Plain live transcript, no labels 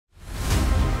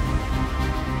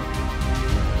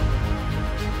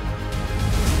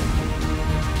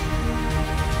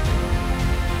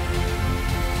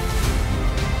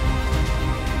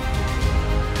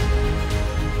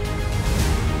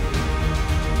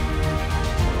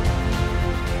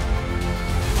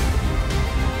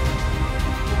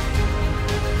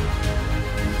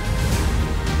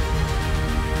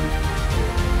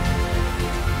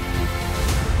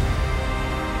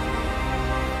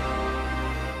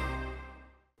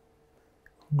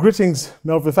Greetings,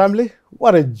 MelVee family.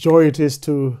 What a joy it is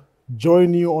to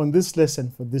join you on this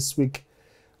lesson for this week.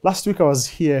 Last week I was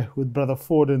here with Brother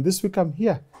Ford, and this week I'm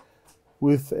here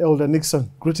with Elder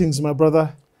Nixon. Greetings, my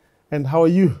brother. And how are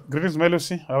you? Greetings,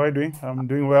 Melusi. How are you doing? I'm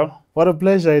doing well. What a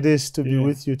pleasure it is to be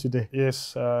with you today.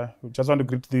 Yes, we just want to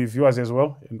greet the viewers as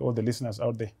well and all the listeners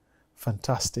out there.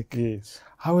 Fantastic. Yes.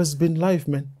 How has been life,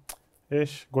 man?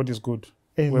 Yes, God is good.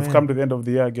 Amen. We've come to the end of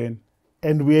the year again.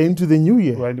 And we're into the new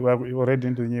year. We're already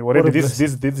into the new year. Already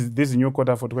this new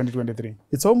quarter for 2023.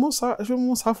 It's almost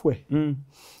halfway.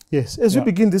 Yes. As we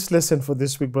begin this lesson for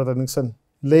this week, Brother Nixon,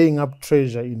 laying up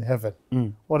treasure in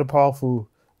heaven. What a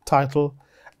powerful title.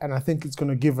 And I think it's going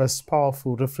to give us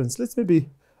powerful reference. Let's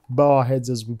maybe bow our heads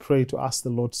as we pray to ask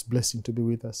the Lord's blessing to be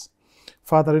with us.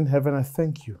 Father in heaven, I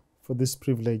thank you for this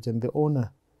privilege and the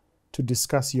honor to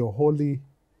discuss your holy,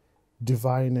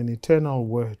 divine, and eternal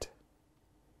word.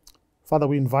 Father,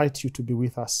 we invite you to be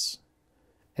with us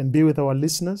and be with our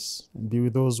listeners and be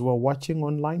with those who are watching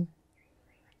online.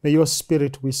 May your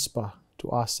spirit whisper to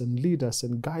us and lead us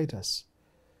and guide us,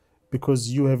 because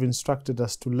you have instructed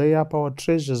us to lay up our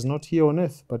treasures not here on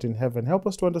earth but in heaven. Help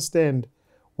us to understand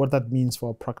what that means for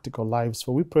our practical lives.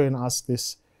 For we pray and ask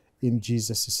this in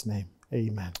Jesus' name.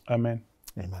 Amen. Amen.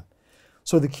 Amen.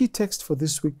 So the key text for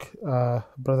this week,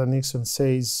 Brother Nixon,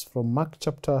 says from Mark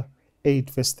chapter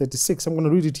 8, verse 36. I'm going to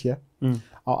read it here.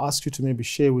 I'll ask you to maybe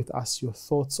share with us your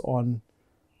thoughts on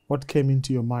what came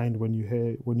into your mind when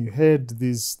you heard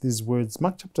these words.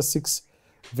 Mark chapter 6,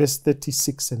 verse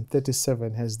 36 and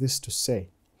 37 has this to say.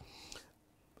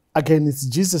 Again, it's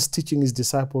Jesus teaching his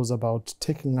disciples about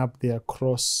taking up their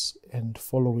cross and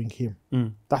following him.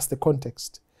 That's the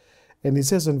context. And he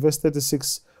says in verse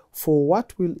 36, "For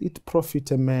what will it profit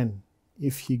a man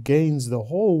if he gains the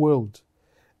whole world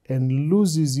and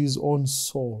loses his own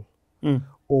soul?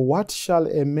 Or what shall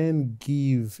a man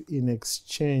give in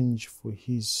exchange for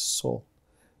his soul?"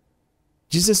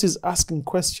 Jesus is asking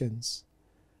questions.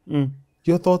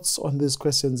 Your thoughts on these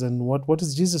questions, and what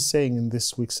is Jesus saying in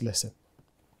this week's lesson?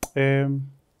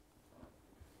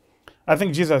 I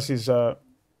think Jesus is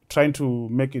trying to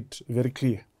make it very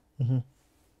clear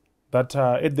that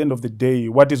at the end of the day,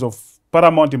 what is of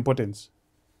paramount importance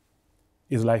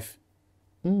is life.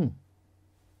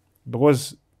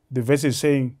 Because the verse is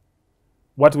saying,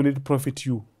 what will it profit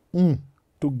you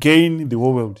to gain the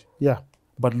whole world,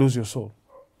 but lose your soul?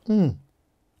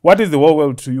 What is the whole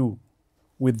world to you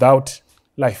without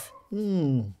life?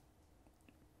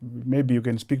 Maybe you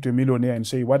can speak to a millionaire and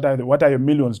say, what are your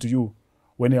millions to you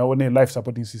when you're on a life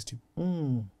supporting system?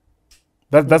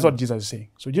 That's what Jesus is saying.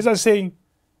 So Jesus is saying,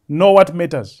 know what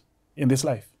matters in this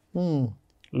life.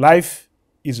 Life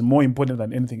is more important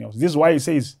than anything else. This is why he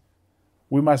says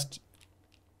we must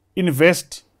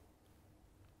invest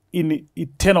in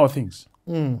eternal things.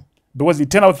 Because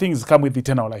eternal things come with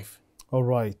eternal life. All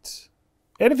right.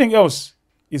 Anything else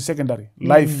is secondary.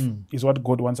 Life is what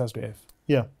God wants us to have.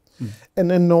 Yeah. And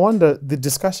then no wonder the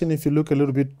discussion, if you look a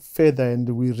little bit further and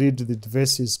we read the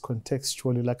verses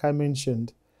contextually, like I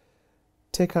mentioned,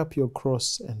 take up your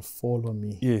cross and follow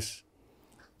me. Yes.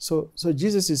 So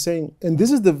Jesus is saying, and this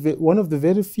is one of the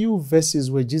very few verses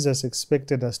where Jesus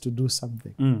expected us to do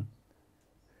something.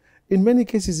 In many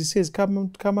cases, he says, come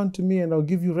unto me and I'll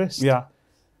give you rest. Yeah.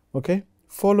 Okay?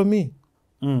 Follow me.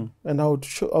 And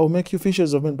I'll make you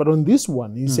fishers of men. But on this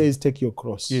one, he says, take your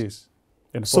cross. Yes.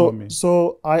 And follow me.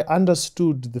 So I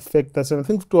understood the fact that, and I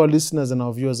think to our listeners and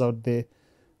our viewers out there,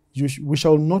 we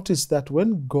shall notice that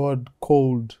when God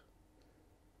called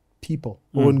people,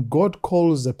 or when God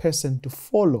calls a person to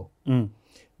follow,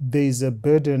 there is a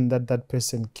burden that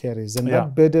person carries. And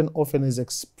that burden often is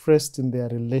expressed in their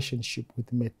relationship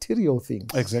with material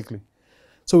things. Exactly.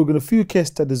 So we're going to, a few case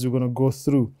studies we're going to go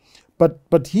through.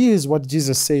 But here is what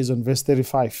Jesus says on verse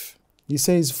 35. He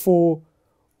says, "For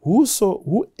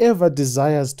whoever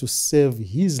desires to save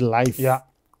his life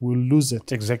will lose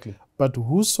it. Exactly. But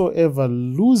whosoever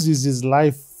loses his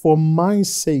life for my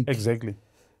sake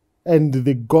and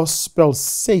the gospel's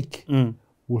sake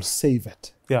will save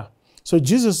it." Yeah. So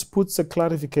Jesus puts a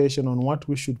clarification on what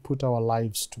we should put our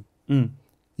lives to.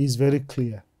 He's very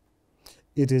clear.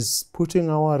 It is putting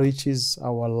our riches,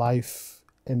 our life,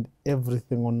 and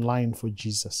everything online for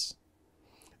Jesus.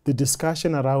 The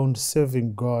discussion around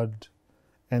serving God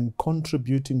and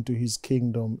contributing to his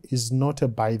kingdom is not a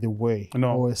by the way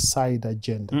or a side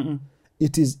agenda.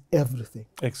 It is everything.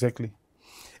 Exactly.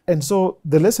 And so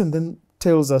the lesson then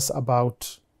tells us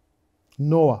about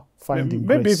Noah finding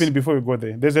maybe grace. Even before we go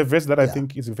there, there's a verse that I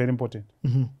think is very important.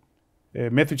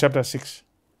 Matthew chapter 6,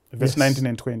 verse 19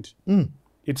 and 20.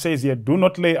 it says here, do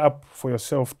not lay up for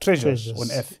yourself treasures on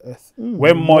earth,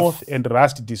 where Moth. moth and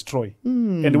rust destroy,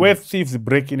 and where thieves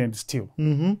break in and steal.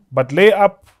 Mm-hmm. But lay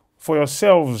up for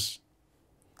yourselves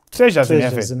treasures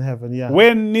Treasures in in heaven, yeah.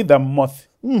 where neither moth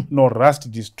nor rust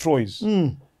destroys,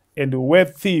 and where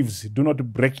thieves do not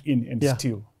break in and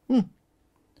steal.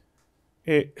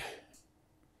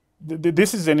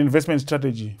 This is an investment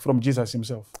strategy from Jesus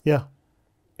himself. Yeah.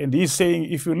 And he's saying,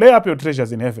 if you lay up your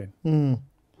treasures in heaven,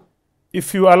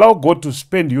 if you allow God to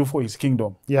spend you for his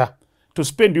kingdom, Yeah. to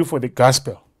spend you for the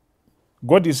gospel,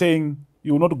 God is saying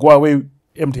you will not go away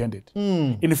empty-handed.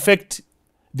 In fact,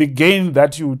 the gain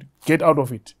that you get out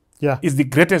of it Yeah. is the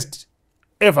greatest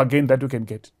ever gain that you can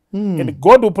get. And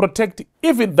God will protect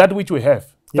even that which we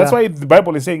have. That's Yeah. why the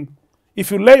Bible is saying, if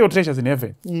you lay your treasures in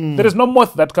heaven, there is no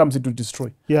moth that comes to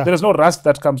destroy. Yeah. There is no rust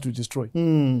that comes to destroy.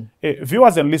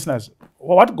 Viewers and listeners,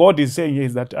 what God is saying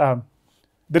is that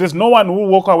there is no one who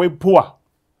walk away poor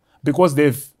because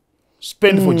they've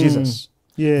spent for Jesus.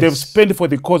 Yes. They've spent for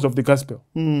the cause of the gospel.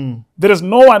 There is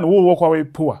no one who walk away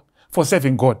poor for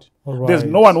serving God. All There's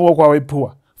right. no one who walk away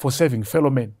poor for serving fellow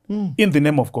men in the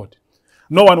name of God.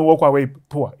 No one will walk away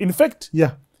poor. In fact,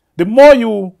 Yeah. the more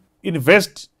you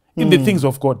invest in the things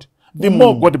of God, the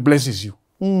more God blesses you.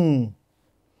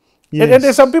 Yes. And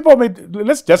there's some people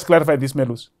let's just clarify this,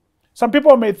 Melus. Some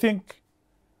people may think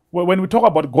when we talk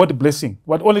about God blessing,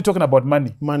 we're only talking about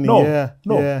money. Money, No, yeah.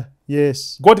 no. Yeah.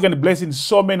 Yes. God can bless in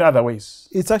so many other ways.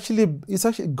 It's actually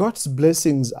God's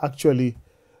blessings actually,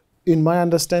 in my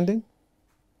understanding,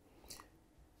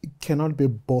 it cannot be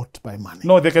bought by money.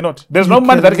 No, they cannot. There's You no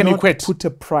money that can cannot equate. put a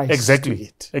price Exactly. to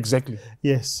it. Exactly.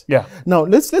 Yes. Yeah. Now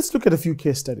let's look at a few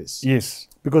case studies Yes.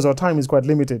 because our time is quite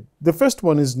limited. The first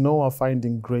one is Noah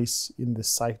finding grace in the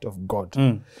sight of God.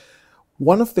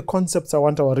 One of the concepts I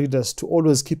want our readers to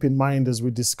always keep in mind as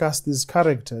we discuss these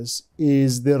characters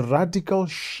is the radical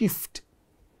shift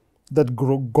that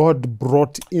God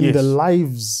brought in Yes. the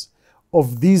lives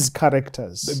of these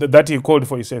characters. That he called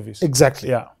for his service. Exactly.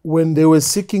 Yeah. When they were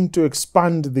seeking to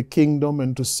expand the kingdom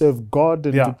and to serve God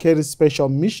and Yeah. to carry special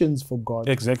missions for God,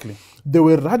 Exactly. there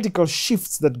were radical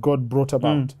shifts that God brought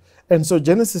about. And so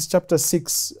Genesis chapter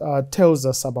 6 tells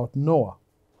us about Noah.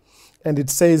 And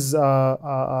it says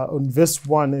on verse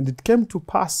 1, and it came to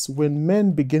pass when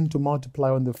men began to multiply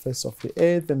on the face of the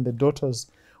earth, and the daughters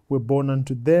were born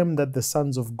unto them, that the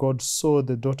sons of God saw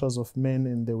the daughters of men,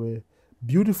 and they were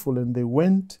beautiful, and they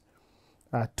went,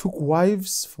 took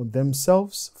wives for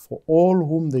themselves, for all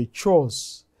whom they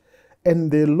chose. And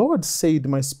the Lord said,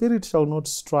 my spirit shall not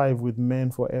strive with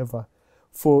man forever,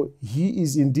 for he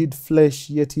is indeed flesh,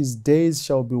 yet his days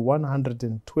shall be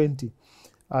 120.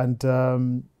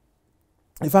 And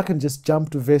if I can just jump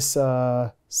to verse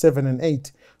 7 and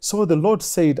 8. So the Lord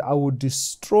said, I will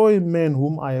destroy men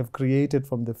whom I have created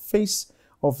from the face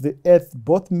of the earth,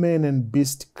 both man and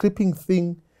beast, creeping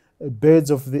thing,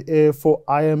 birds of the air, for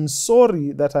I am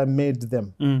sorry that I made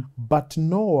them. But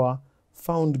Noah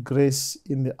found grace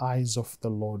in the eyes of the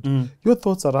Lord. Your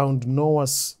thoughts around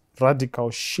Noah's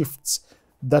radical shifts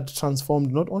that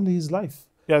transformed not only his life,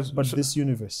 Yes. but this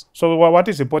universe. So what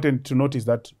is important to note is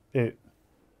that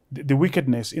the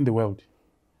wickedness in the world,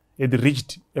 it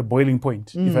reached a boiling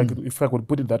point, if I could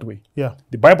put it that way. Yeah.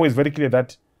 The Bible is very clear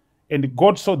that, and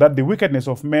God saw that the wickedness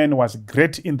of man was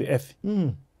great in the earth,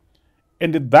 and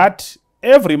that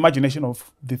every imagination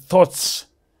of the thoughts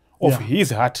of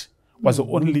his heart was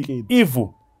only Wicked.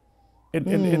 evil.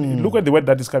 And look at the word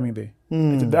that is coming there.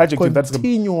 The adjective that's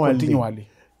continually.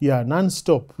 Yeah,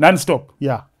 non-stop. Non-stop.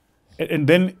 Yeah. And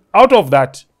then out of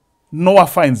that, Noah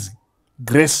finds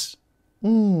grace.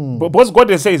 But because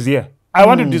God says here, I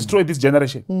want to destroy this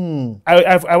generation.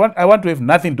 I want to have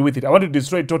nothing to do with it. I want to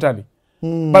destroy it totally.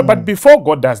 But before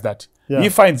God does that, he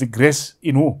finds grace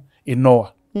in who? In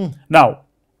Noah. Now,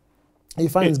 he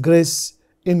finds grace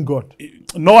in God.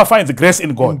 Noah finds grace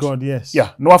in God. In God, yes.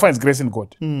 Yeah, Noah finds grace in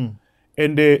God.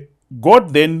 And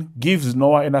God then gives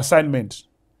Noah an assignment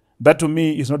that to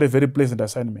me is not a very pleasant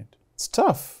assignment. It's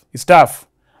tough. It's tough.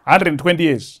 120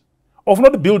 years of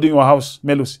not building your house,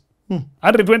 Melus.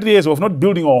 120 years of not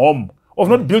building your home, of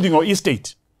not building your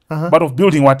estate, but of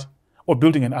building what? Of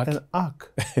building an ark. An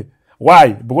ark.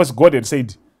 Why? Because God had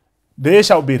said, there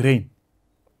shall be rain.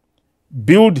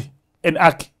 Build an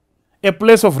ark, a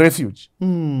place of refuge.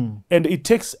 And it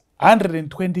takes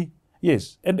 120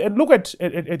 years. And look at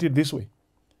it this way.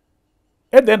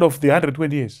 At the end of the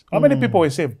 120 years, how many people were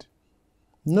saved?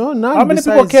 No, none. How many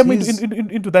people came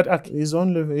into that ark? His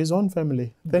own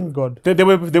family. Thank God.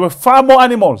 There were far more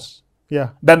animals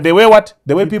than they were what?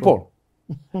 They were people.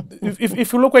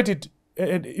 if you look at it,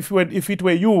 if it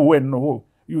were you,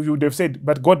 you would have said,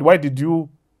 but God, why did you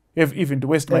even to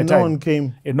waste my And time. no one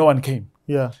came. And no one came.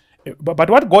 Yeah. But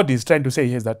what God is trying to say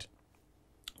here is that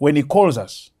when He calls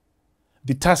us,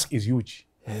 the task is huge.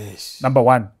 Yes. Number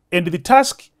one. And the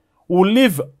task will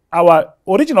leave our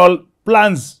original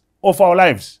plans of our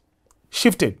lives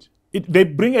shifted. They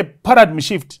bring a paradigm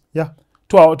shift Yeah.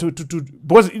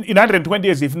 because in 120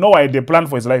 years, if Noah had a plan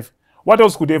for his life, what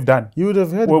else could he have done? You would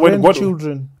have had When God-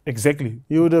 grandchildren. Exactly.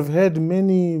 You would have had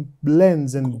many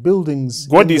lands and buildings.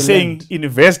 God in is the saying, land.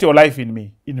 invest your life in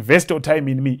me, invest your time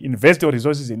in me, invest your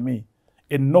resources in me.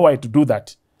 And Noah had to do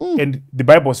that. And the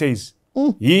Bible says,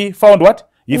 he found what?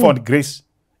 He found grace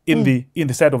in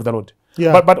the sight of the Lord.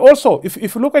 Yeah. But also, if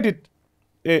you look at it,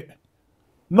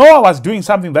 Noah was doing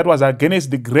something that was against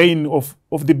the grain of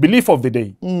the belief of the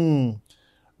day.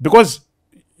 Because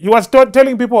he was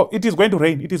telling people, it is going to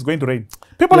rain, it is going to rain.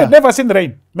 People had never seen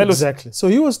rain. Melos. Exactly. So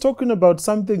he was talking about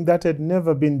something that had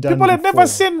never been done People had before.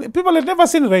 never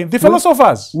seen rain. The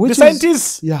philosophers, which the is-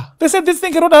 scientists, yeah. they said this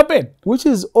thing cannot happen. Which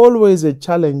is always a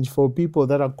challenge for people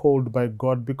that are called by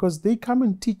God, because they come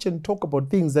and teach and talk about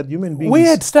things that human beings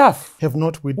Weird stuff. have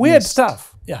not witnessed. Weird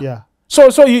stuff. Yeah. Yeah. So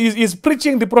he's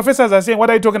preaching. The professors are saying, what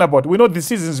are you talking about? We know the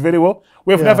seasons very well.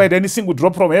 We have never had any single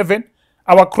drop from heaven.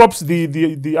 Our crops, the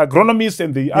agronomists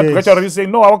and the agriculturists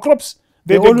saying, no, our crops,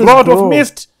 they always grow out of grow.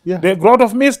 mist. Yeah. They grow out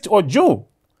of mist or dew.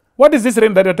 What is this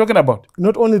rain that you're talking about?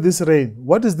 Not only this rain,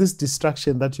 what is this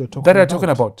distraction that you're talking That about? you're talking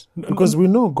about? Because we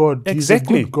know God.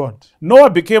 Exactly. He's a good God. Noah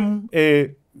became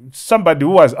somebody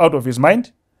who was out of his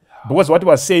mind, because what he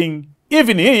was saying,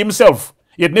 even he himself,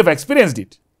 he had never experienced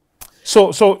it.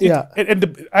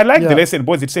 I like the lesson,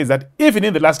 because it says that even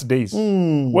in the last days,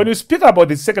 when we speak about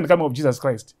the second coming of Jesus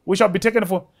Christ, we shall be taken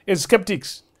as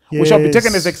skeptics. We shall be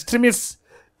taken as extremists.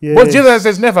 Because Jesus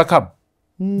has never come.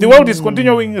 The world is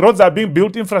continuing, roads are being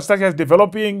built, infrastructure is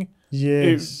developing.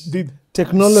 Yes. The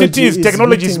Technology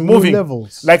technology is hitting new moving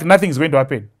levels. like nothing is going to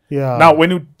happen. Yeah. Now, when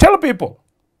you tell people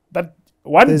that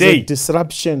one There's day a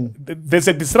disruption. there's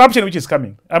a disruption which is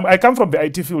coming. I come from the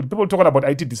IT field. People talking about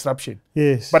IT disruption.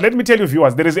 Yes. But let me tell you,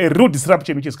 viewers, there is a real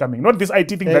disruption which is coming. Not this IT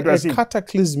thing that we are a seeing.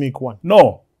 cataclysmic one.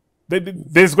 No.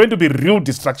 There's going to be real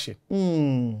destruction.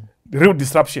 Real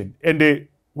disruption. And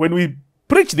when we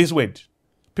preach this word,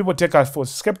 people take us for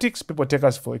skeptics. People take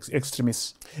us for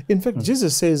extremists. In fact,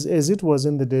 Jesus says, as it was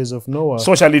in the days of Noah,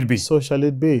 So shall it be. so shall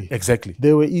it be. Exactly.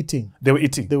 They were eating. They were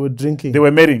eating. They were drinking. They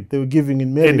were marrying. They were giving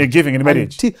in marriage. And they're giving in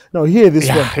marriage. Now hear this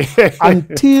one.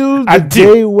 Until the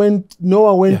Until- day when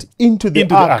Noah went into the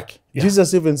ark. Yeah.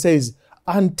 Jesus even says,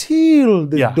 until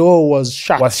the door was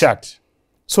shut. Was shut.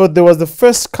 So there was the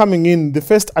first coming in, the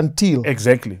first until,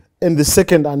 Exactly. and the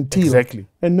second until. Exactly.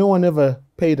 And no one ever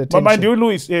paid But attention. mind you,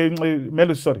 Louis,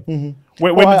 Melu, sorry.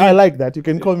 I like that. You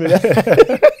can call me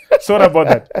that. Sorry about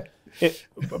that.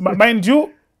 Mind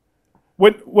you,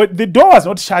 when the door was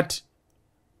not shut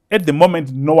at the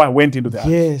moment Noah went into the ark.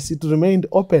 Yes, it remained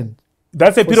open.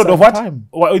 That's a period some of what? time.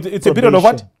 Well, it's a period of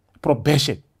what?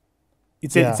 Probation.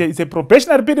 It's a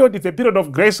probationary period. It's a period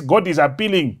of grace. God is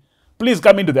appealing. Please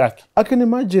come into the ark. I can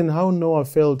imagine how Noah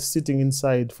felt sitting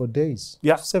inside for days.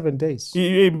 Yeah. 7 days.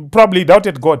 He probably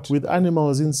doubted God. With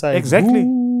animals inside. Exactly.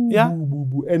 Boo, Yeah. boo, boo,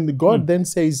 boo. And God then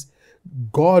says,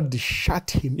 God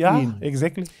shut him Yeah, in.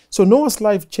 exactly. So Noah's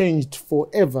life changed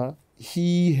forever.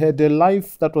 He had a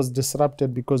life that was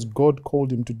disrupted because God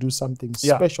called him to do something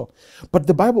special. But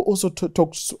the Bible also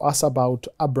talks to us about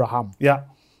Abraham,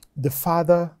 the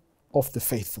father of the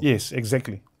faithful. Yes,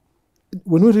 exactly.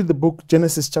 When we read the book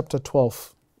Genesis chapter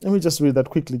 12, let me just read that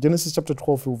quickly. Genesis chapter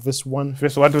 12, verse 1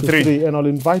 to 3. And I'll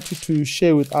invite you to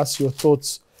share with us your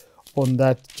thoughts on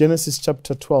that. Genesis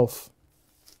chapter 12.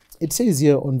 It says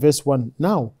here on verse 1,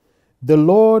 now the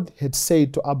Lord had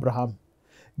said to Abraham,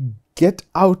 get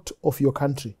out of your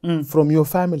country, from your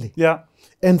family,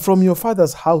 and from your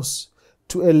father's house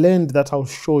to a land that I'll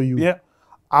show you. Yeah.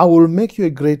 I will make you a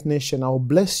great nation. I will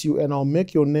bless you and I'll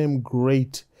make your name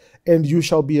great, and you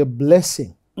shall be a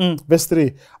blessing. Verse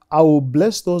 3, I will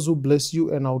bless those who bless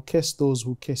you and I'll curse those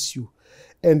who curse you.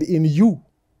 And in you,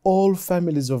 all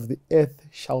families of the earth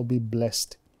shall be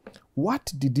blessed.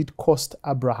 What did it cost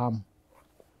Abraham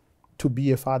to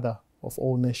be a father of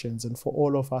all nations and for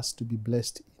all of us to be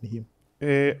blessed in him?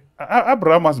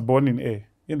 Abraham was born in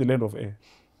the land of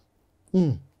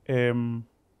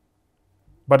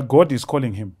but God is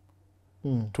calling him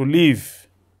to leave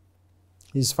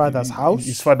his father's house,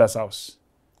 his father's house,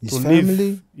 his to family,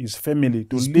 leave his family,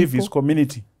 to his leave his people.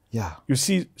 community. Yeah. You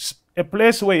see, a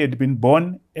place where he had been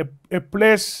born, a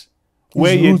place His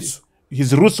where roots.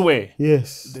 his roots were.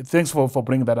 Yes. Thanks for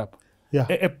bringing that up. Yeah.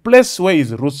 A place where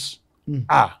his roots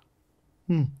are.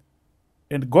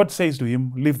 And God says to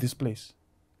him, leave this place.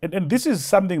 And this is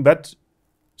something that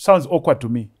sounds awkward to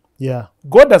me. Yeah.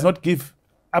 God does not give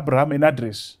Abraham an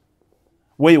address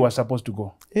where he was supposed to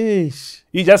go. Eish.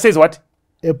 He just says what?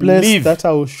 A place Leave. that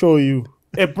I will show you.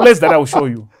 A place that I will show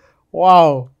you.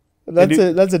 Wow.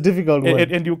 That's a difficult one.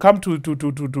 And you come to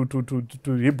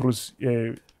Hebrews,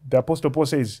 the Apostle Paul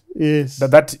says Yes.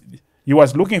 that he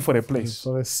was looking for a place,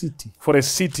 For a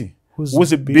city.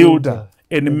 Whose builder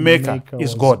and maker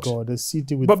is God. A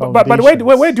city with But foundations.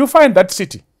 where do you find that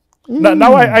city?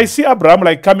 Now I see Abraham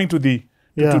like coming to the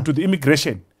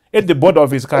immigration at the border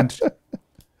of his country.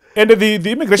 And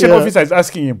the immigration officer is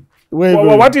asking him,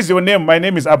 what is your name? My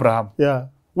name is Abraham. Yeah.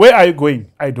 Where are you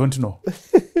going? I don't know.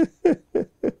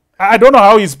 I don't know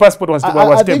how his passport was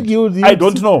stamped. I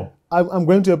don't know. I'm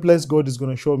going to a place God is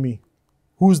going to show me.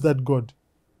 Who's that God?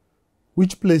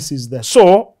 Which place is that?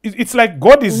 So it's like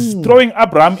God is throwing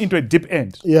Abraham into a deep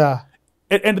end. Yeah.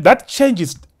 And that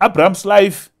changes Abraham's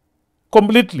life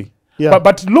completely. Yeah.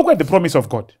 But look at the promise of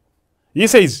God. He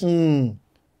says,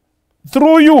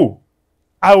 through you,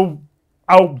 I'll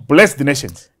bless the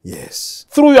nations. Yes.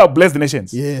 Through you, I'll bless the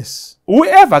nations. Yes.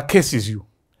 Whoever curses you,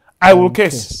 I will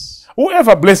curse.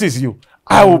 Whoever blesses you,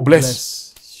 I will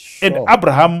bless. Sure. And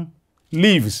Abraham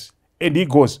lives and he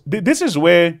goes. This is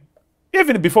where,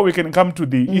 even before we can come to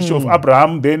the issue of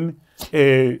Abraham, then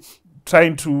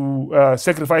trying to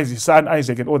sacrifice his son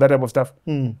Isaac and all that type of stuff,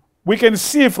 we can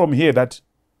see from here that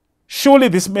surely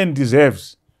this man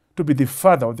deserves to be the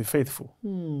father of the faithful.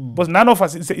 Because none of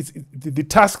us, it's the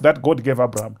task that God gave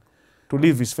Abraham to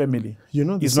leave his family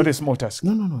is not a small task.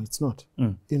 No, it's not.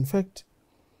 In fact,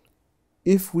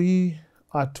 if we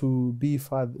are to be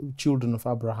children of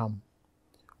Abraham,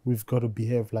 we've got to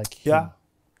behave like him. Yeah,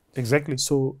 exactly.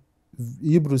 So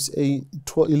Hebrews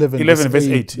 11 verse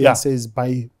 8 says,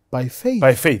 by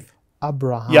faith,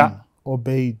 Abraham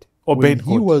obeyed when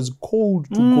he was called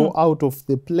to go out of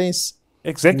the place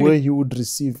where he would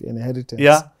receive inheritance.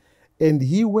 Yeah. And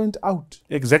he went out.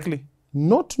 Exactly.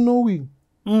 Not knowing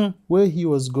where he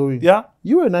was going. Yeah.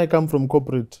 You and I come from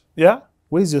corporate. Yeah.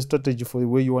 Where's your strategy for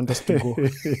where you want us to go?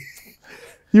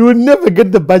 You will never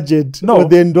get the budget or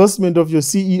the endorsement of your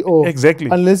CEO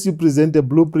unless you present a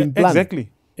blueprint plan. Exactly.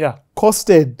 Yeah.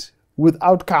 Costed with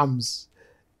outcomes.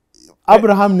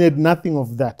 Abraham had nothing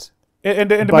of that. And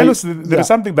there is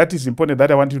something that is important that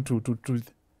I want you to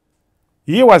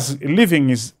he was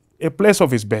living a place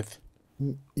of his birth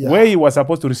where he was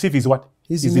supposed to receive his what?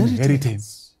 His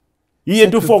inheritance. He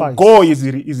had to forego his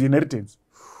inheritance.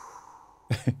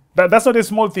 That's not a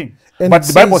small thing. And but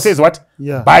the Bible says what?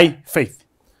 Yeah. By faith.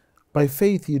 By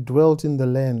faith he dwelt in the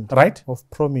land of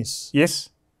promise. Yes.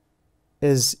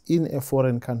 As in a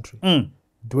foreign country.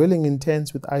 Dwelling in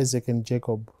tents with Isaac and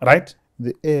Jacob. Right.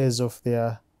 The heirs of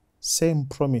their same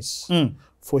promise.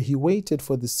 For he waited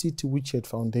for the city which had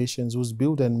foundations, whose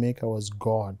builder and maker was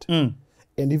God. And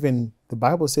even the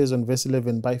Bible says on verse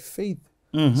 11, by faith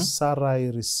Sarai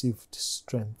received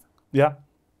strength. Yeah.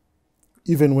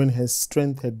 Even when her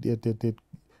strength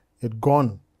had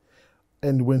gone,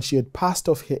 and when she had passed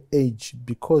off her age,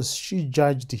 because she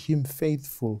judged him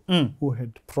faithful who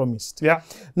had promised. Yeah.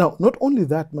 Now, not only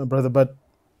that, my brother, but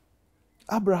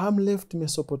Abraham left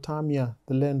Mesopotamia,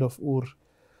 the land of Ur,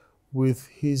 with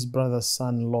his brother's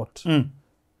son Lot.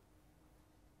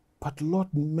 But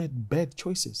Lot made bad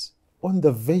choices on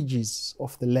the veggies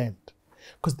of the land.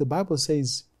 Because the Bible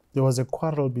says there was a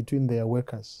quarrel between their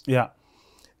workers. Yeah.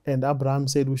 And Abraham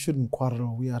said, we shouldn't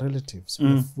quarrel. We are relatives.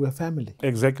 We're family.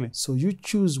 Exactly. So you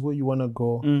choose where you want to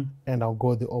go, and I'll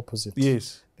go the opposite.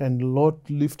 Yes. And Lot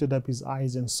lifted up his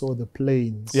eyes and saw the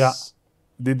plains. Yeah.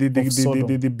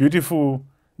 The beautiful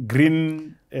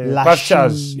green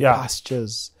pastures. Yeah.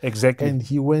 Pastures. Exactly. And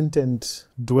he went and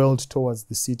dwelled towards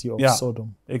the city of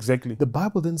Sodom. Exactly. The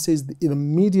Bible then says that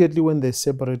immediately when they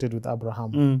separated with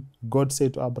Abraham, God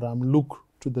said to Abraham, look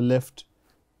to the left,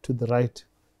 to the right,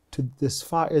 to as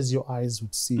far as your eyes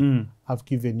would see, I've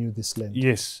given you this land.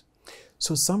 Yes.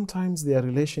 So sometimes there are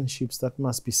relationships that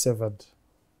must be severed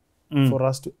for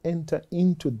us to enter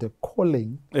into the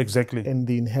calling and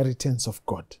the inheritance of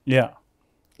God. Yeah.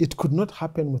 It could not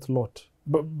happen with Lot.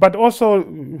 But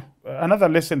also, another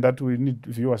lesson that we need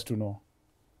viewers to know.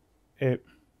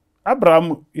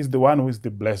 Abraham is the one who is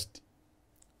the blessed.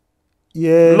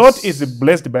 Yes. Lot is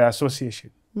blessed by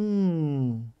association.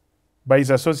 By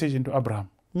his association to Abraham.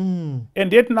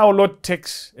 And yet now Lot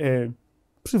takes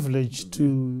privilege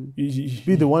to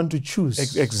be the one to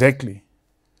choose. Exactly.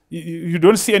 You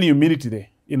don't see any humility there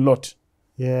in Lot.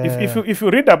 Yeah. If you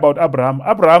read about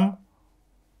Abraham,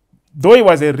 though he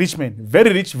was a rich man,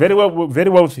 very rich, very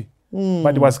wealthy,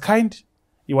 but he was kind,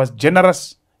 he was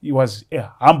generous, he was a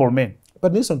humble man.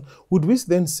 But listen, would we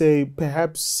then say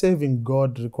perhaps serving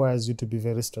God requires you to be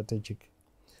very strategic?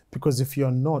 Because if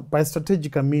you're not, by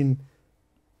strategic I mean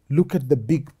look at the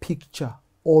big picture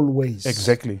always.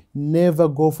 Exactly. Never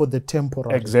go for the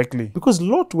temporary. Exactly. Because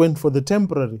Lot went for the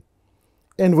temporary.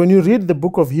 And when you read the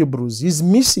book of Hebrews, he's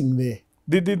missing there.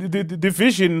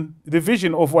 The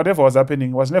vision of whatever was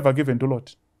happening was never given to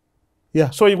Lot. Yeah.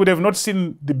 So he would have not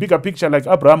seen the bigger picture like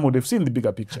Abraham would have seen the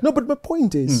bigger picture. No, but my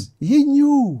point is, he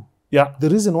knew the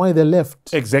reason why they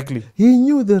left. Exactly. He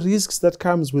knew the risks that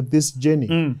comes with this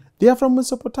journey. They are from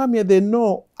Mesopotamia. They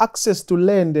know access to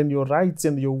land and your rights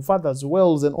and your father's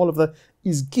wells and all of that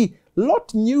is key.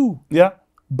 Lot knew. Yeah.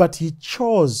 But he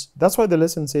chose. That's why the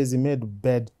lesson says he made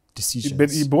bad decisions.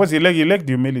 But because he lacked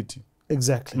humility.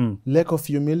 Exactly. Lack of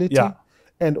humility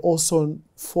and also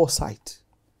foresight.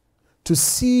 To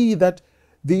see that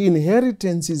the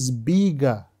inheritance is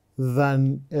bigger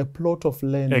than a plot of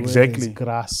land where there's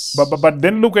grass. But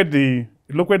then look at the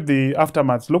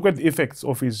aftermath. Look at the effects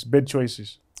of his bad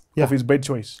choices. Of his bad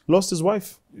choice. Lost his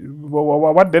wife.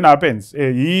 What then happens?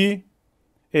 He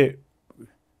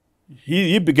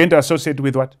began to associate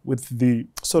with what? With the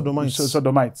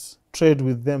Sodomites. Trade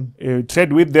with them.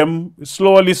 Trade with them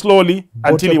slowly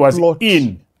until he was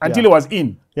in. Until he was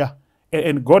in. Yeah.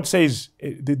 And God says,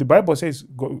 the Bible says,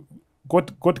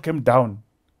 God came down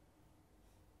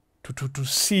to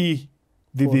see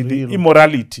the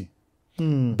immorality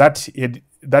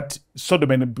that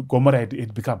Sodom and Gomorrah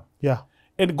had become. Yeah.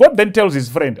 And God then tells his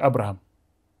friend Abraham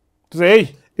to say,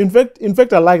 hey. In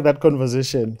fact, I like that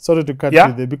conversation. Sorry to cut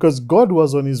you there, because God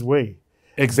was on his way.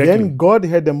 Exactly. Then God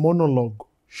had a monologue.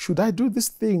 Should I do this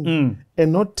thing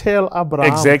and not tell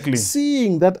Abraham? Exactly.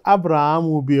 Seeing that Abraham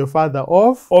will be a father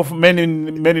of many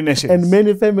nations. And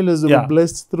many families will be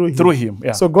blessed through him. Through him,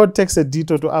 yeah. So God takes a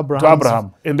detour to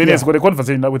Abraham. And then he's got a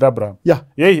conversation with Abraham. Yeah.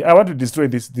 Hey, I want to destroy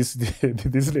this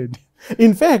lady.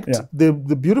 In fact, the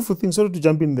beautiful thing, sorry to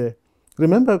jump in there.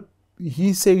 Remember,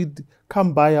 he said,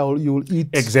 come by, you will eat.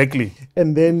 Exactly.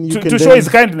 And then you can to show his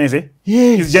kindness,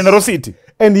 his generosity.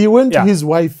 And he went to his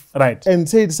wife and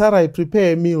said, Sarah,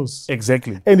 prepare meals.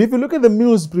 Exactly. And if you look at the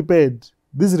meals prepared,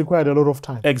 this required a lot of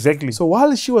time. Exactly. So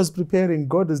while she was preparing,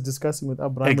 God is discussing with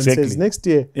Abraham and says, next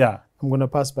year, I'm going to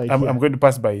pass by here. I'm going to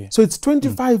pass by here. So it's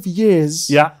 25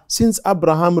 years since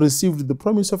Abraham received the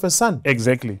promise of a son.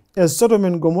 Exactly. As Sodom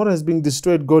and Gomorrah is being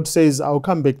destroyed, God says, I'll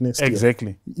come back next year.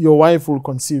 Exactly. Your wife will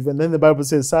conceive. And then the Bible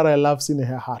says, Sarah loves in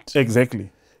her heart.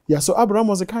 Exactly. Yeah, so Abraham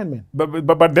was a kind man.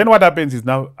 But then what happens is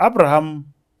now,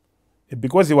 Abraham,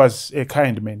 because he was a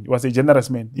kind man, he was a generous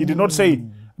man, he did not say,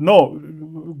 no,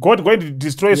 God going to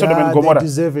destroy Sodom and Gomorrah. They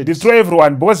deserve it. Destroy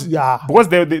everyone. Because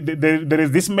there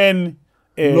is this man,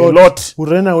 Lot, who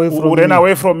ran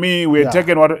away from me. We had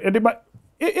taken water.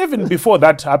 Even before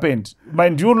that happened,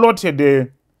 mind you, Lot had a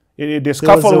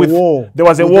scuffle with war. There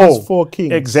was a war. 4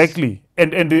 kings. Exactly.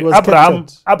 And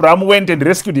Abraham went and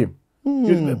rescued him.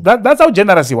 That's how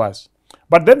generous he was.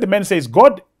 But then the man says,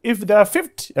 God, if there are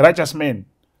 50 righteous men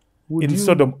in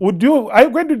Sodom, are you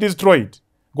going to destroy it?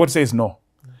 God says no.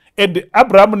 And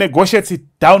Abraham negotiates it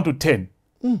down to 10.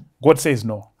 God says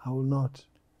no. I will not.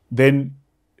 Then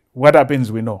what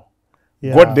happens, we know.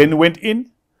 God then went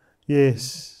in.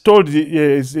 Yes. Told Lot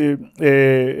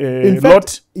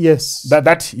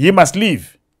that he must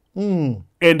leave. And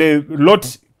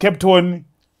Lot kept on,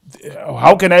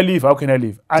 how can I leave? How can I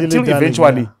leave? Until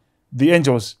eventually the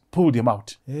angels pulled him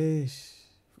out. Yes.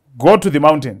 Go to the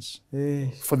mountains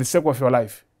for the sake of your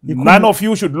life. None of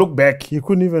you should look back. He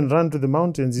couldn't even run to the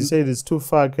mountains. He said, it's too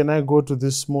far. Can I go to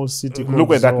this small city?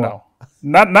 Look at that now.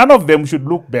 None of them should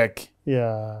look back.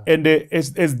 Yeah. And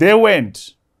as they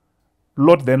went,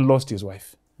 Lot then lost his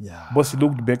wife. Yeah. But she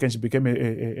looked back and she became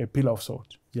a pillar of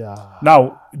salt. Yeah.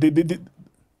 Now,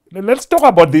 let's talk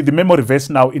about the memory verse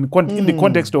now in the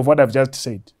context of what I've just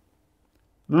said.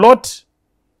 Lot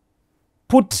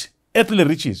put earthly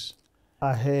riches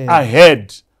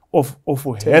ahead of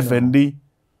heavenly,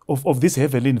 of this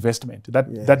heavenly investment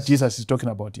that Jesus is talking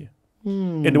about here.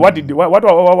 And what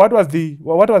was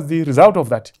the result of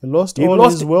that? He lost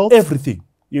his wealth. Everything.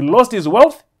 He lost his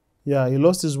wealth. Yeah, he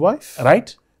lost his wife.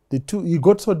 Right. He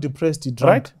got so depressed he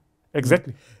drank. Right.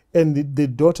 Exactly. And the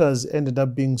daughters ended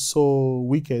up being so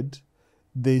wicked,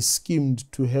 they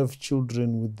schemed to have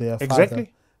children with their father.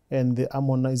 Exactly. And the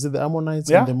Ammonites,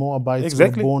 and the Moabites were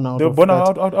born out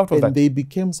of that. And they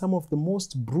became some of the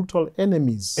most brutal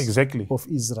enemies of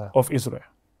Israel.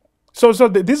 So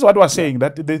this is what we're saying,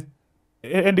 that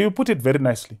and you put it very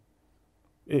nicely.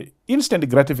 Instant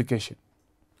gratification.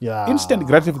 Yeah. Instant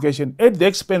gratification at the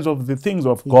expense of the things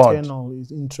of God. Eternal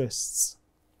interests.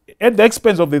 At the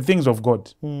expense of the things of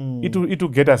God. It will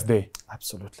get us there.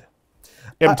 Absolutely.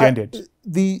 empty-handed.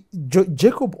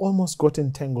 Jacob almost got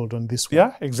entangled on this one.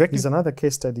 Yeah, exactly. There's another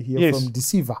case study here Yes. from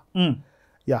deceiver. Mm.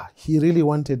 Yeah, he really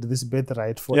wanted this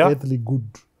birthright for Yeah. earthly good.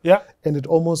 Yeah, And it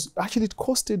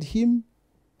costed him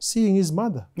seeing his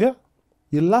mother. yeah.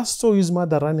 He last saw his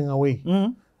mother running away.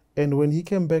 Mm. And when he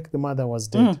came back, the mother was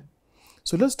dead.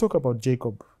 So let's talk about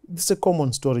Jacob. This is a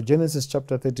common story. Genesis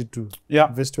chapter 32, Yeah,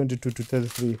 verse 22 to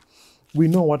 33. We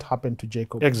know what happened to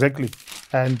Jacob. exactly.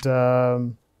 And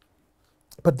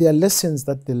but there are lessons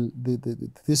that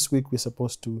this week we're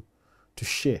supposed to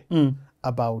share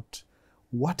about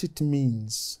what it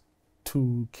means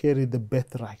to carry the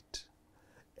birthright,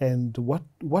 and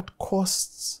what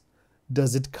costs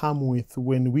does it come with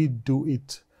when we do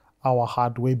it our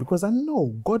hard way. Because I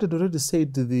know God had already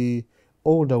said the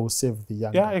older will save the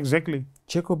younger. Yeah, exactly.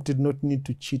 Jacob did not need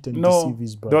to cheat and No, deceive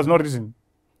his brother. there was no reason.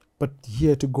 But he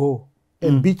had to go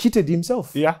and be cheated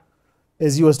himself Yeah,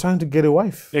 as he was trying to get a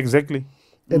wife. exactly.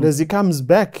 And as he comes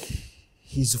back,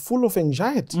 he's full of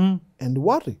anxiety and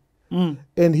worry.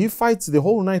 And he fights the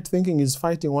whole night thinking he's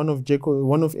fighting one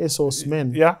of Esau's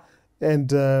men. Yeah,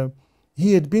 And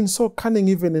he had been so cunning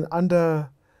even under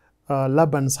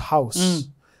Laban's house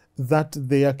that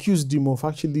they accused him of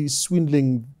actually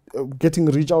swindling, getting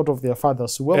rich out of their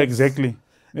father's wealth. exactly.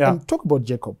 Yeah. And talk about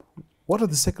Jacob. What are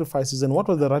the sacrifices and what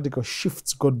are the radical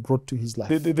shifts God brought to his life?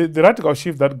 The radical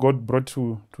shift that God brought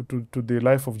to the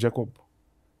life of Jacob,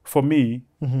 for me,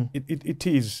 it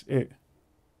is.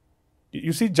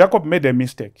 You see, Jacob made a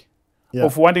mistake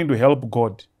of wanting to help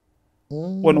God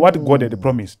on what God had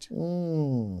promised.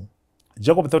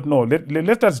 Jacob thought, no,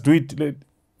 let us do it.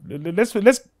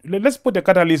 Let's put a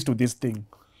catalyst to this thing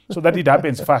so that it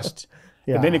happens fast.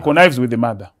 And then he connives with the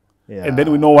mother. And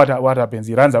then we know what happens.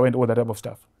 He runs away and all that type of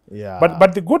stuff.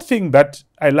 But the good thing that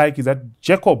I like is that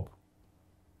Jacob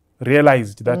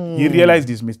realized that he realized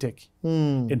his mistake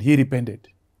and he repented.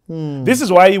 This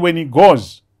is why when he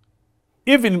goes,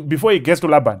 even before he gets to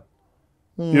Laban,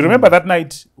 you remember that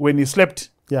night when he slept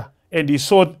and he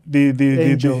saw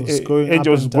the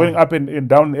angels going up and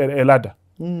down a ladder.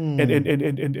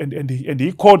 And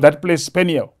he called that place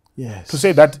Peniel. Yes. To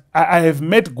say that I have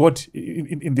met God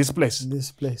in this place. In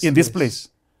this place.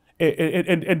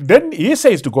 And then he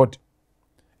says to God,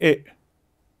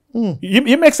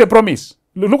 he makes a promise.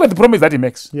 Look at the promise that he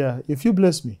makes. Yeah, if you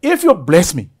bless me. If you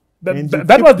bless me.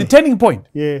 That was the turning point.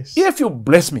 Yes. If you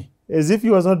bless me. As if he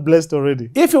was not blessed already.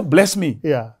 If you bless me.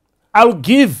 Yeah. I'll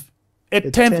give a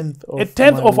tenth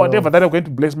of whatever that you're going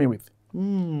to bless me with.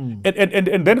 And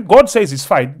then God says it's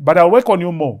fine, but I'll work on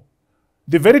you more.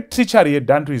 The very treachery he had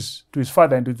done to his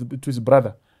father and to his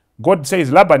brother. God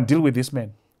says, Laban, deal with this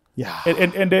man. Yeah.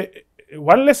 And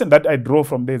one lesson that I draw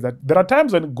from there is that there are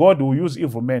times when God will use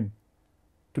evil men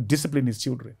to discipline his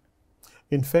children.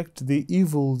 In fact, the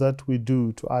evil that we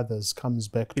do to others comes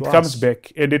back to us. It comes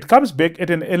back. And it comes back at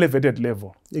an elevated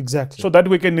level. Exactly. So that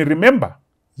we can remember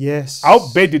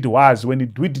how bad it was when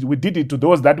we did it to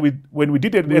those that when we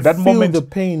did it at that moment. The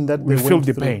pain that we feel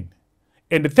the pain.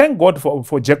 And thank God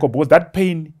for Jacob, because that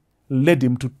pain led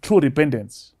him to true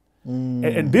repentance.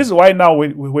 And this is why now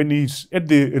when he's at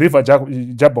the river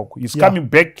Jabbok, he's coming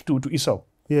back to Esau.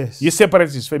 Yes. He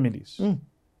separates his families.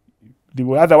 The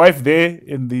other wife there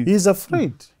and he's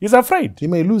afraid. He's afraid. He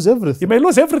may lose everything. He may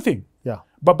lose everything. Yeah.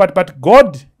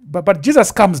 But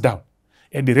Jesus comes down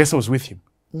and he wrestles with him.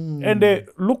 And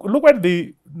look at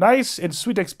the nice and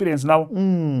sweet experience now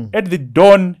at the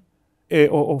dawn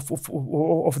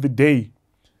of the day.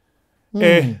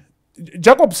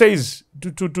 Jacob says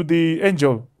to the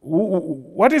angel,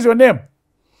 what is your name?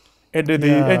 And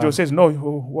the angel says, no,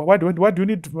 what do you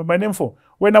need my name for?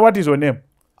 What is your name?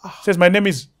 Says, my name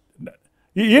is...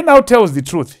 He now tells the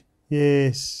truth.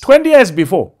 Yes. 20 years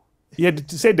before, he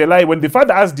had said the lie. When the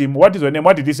father asked him, what is your name?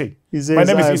 What did he say? He says, my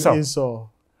name is Esau.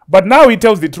 But now he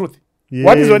tells the truth. Yes.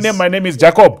 What is your name? My name is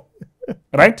Jacob.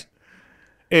 Right?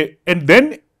 And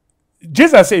then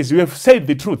Jesus says, you have said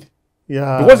the truth.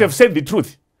 Yeah. Because you have said the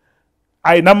truth,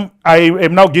 I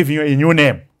am now giving you a new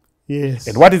name. Yes.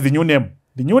 And what is the new name?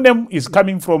 The new name is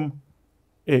coming from,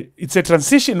 it's a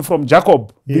transition from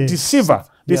Jacob, the deceiver,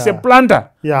 the supplanter,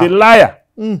 the liar,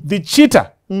 the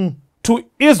cheater, to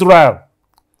Israel.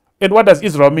 And what does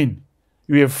Israel mean?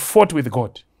 You have fought with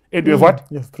God. And you have what?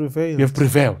 You have prevailed. You have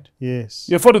prevailed. Yes.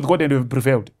 You have fought with God and you have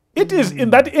prevailed. It is in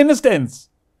that instance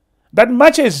that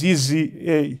much as his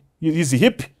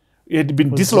hip had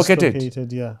been dislocated,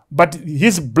 but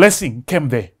his blessing came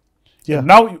there. Yeah. And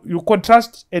now you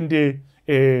contrast and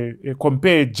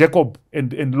compare Jacob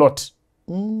and Lot.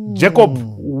 Jacob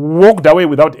walked away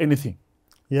without anything.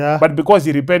 Yeah. But because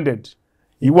he repented,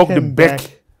 he walked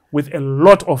back with a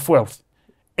lot of wealth.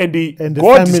 and the And the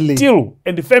God family. still,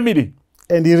 and the family,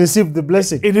 And he received the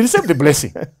blessing. he received the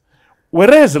blessing.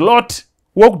 Whereas Lot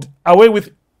walked away with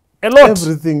a lot,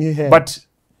 Everything he had. but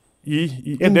he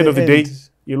at In the end of the day, end,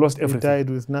 he lost he everything. died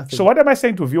with nothing. So what am I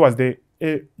saying to viewers there?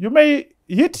 You may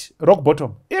hit rock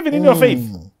bottom, even in your faith.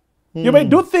 You may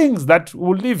do things that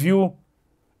will leave you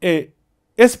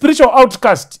a spiritual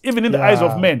outcast, even in the eyes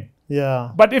of men.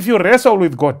 Yeah. But if you wrestle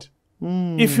with God,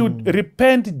 if you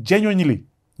repent genuinely,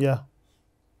 Yeah.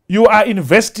 you are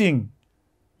investing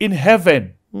in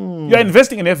heaven. You are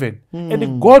investing in heaven.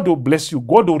 And God will bless you.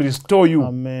 God will restore you,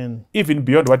 Amen. even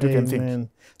beyond what you can think. Amen.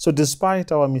 So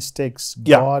despite our mistakes,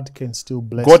 Yeah. God can still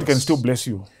bless God us. can still bless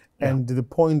you. And the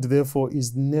point, therefore,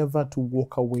 is never to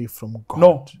walk away from God.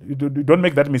 No, you don't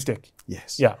make that mistake.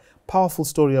 Yes. Yeah. Powerful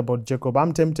story about Jacob.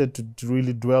 I'm tempted to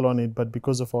really dwell on it, but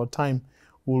because of our time,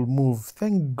 we'll move.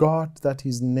 Thank God that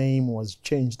his name was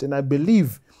changed. And I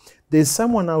believe there's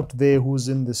someone out there who's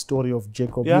in the story of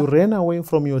Jacob. Yeah. You ran away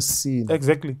from your sin.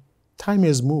 Exactly. Time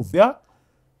has moved. Yeah.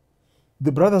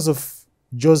 The brothers of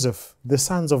Joseph, the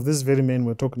sons of this very man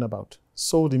we're talking about,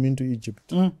 sold him into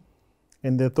Egypt.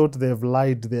 And they thought they have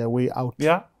lied their way out.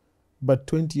 Yeah. But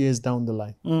 20 years down the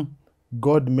line,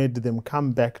 God made them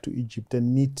come back to Egypt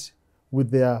and meet with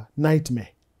their nightmare.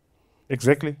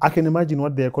 Exactly. I can imagine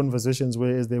what their conversations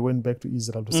were as they went back to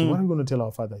Israel to say, what are we going to tell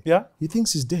our father? Yeah. He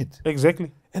thinks he's dead.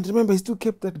 Exactly. And remember, he still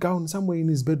kept that gown somewhere in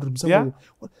his bedroom. Somewhere.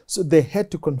 Yeah. So they had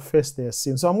to confess their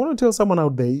sin. So I'm going to tell someone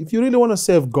out there, if you really want to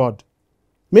serve God,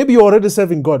 maybe you're already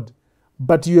serving God,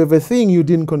 but you have a thing you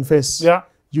didn't confess. Yeah.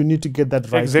 You need to get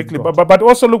that right. Exactly. with God. But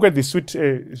also look at the sweet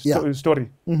story.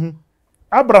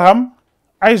 Abraham,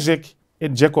 Isaac,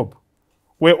 and Jacob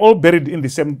were all buried in the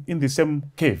same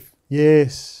cave.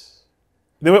 Yes.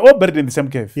 They were all buried in the same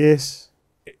cave. Yes.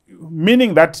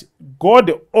 Meaning that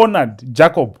God honored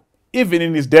Jacob even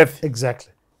in his death.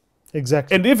 Exactly.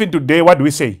 Exactly. And even today, what do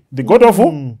we say? The God of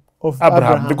who? Of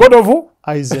Abraham. The God of who?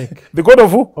 Isaac. The God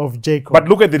of who? Of Jacob. But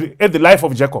look at the life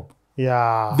of Jacob.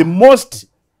 Yeah. The most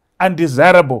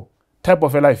undesirable type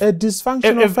of a life. A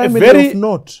dysfunctional A family very- of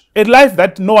note. A life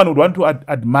that no one would want to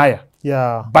admire.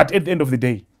 Yeah. But at the end of the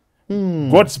day,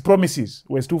 God's promises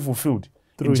were still fulfilled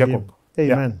Through in Jacob.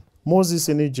 him. Amen. Moses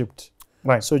in Egypt.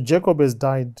 Right. So Jacob has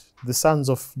died. The sons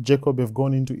of Jacob have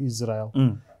gone into Israel.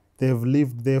 They have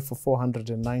lived there for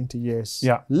 490 years.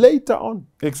 Yeah. Later on,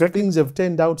 Exactly. things have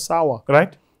turned out sour.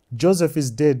 Right? Joseph is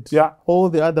dead. Yeah. All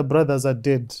the other brothers are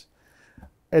dead.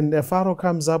 And a Pharaoh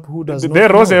comes up who does not There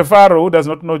rose know. a Pharaoh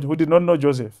who did not know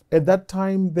Joseph. At that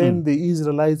time, then the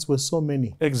Israelites were so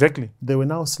many. Exactly. They were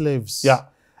now slaves. Yeah.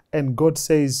 And God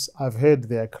says, I've heard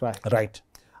their cry. Right.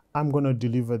 I'm going to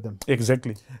deliver them.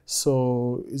 Exactly.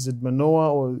 So is it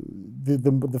Manoah or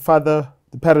the father,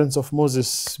 the parents of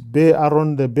Moses, bear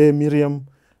Aaron, they bear Miriam.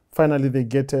 Finally, they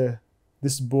get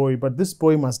this boy. But this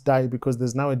boy must die because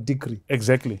there's now a decree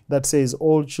Exactly. that says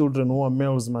all children who are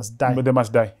males must die. But they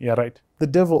must die. Yeah, right. The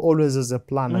devil always has a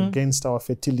plan against our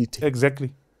fertility.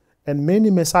 Exactly. And many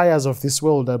messiahs of this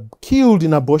world are killed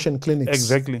in abortion clinics.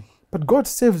 Exactly. But God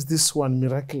saves this one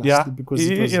miraculously Yeah. because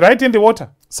it was Right in the water.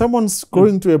 someone's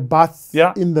going to a bath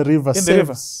Yeah. in the river, In the saves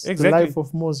river. the Exactly. life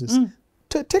of Moses.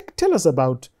 Tell us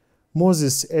about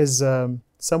Moses as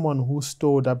someone who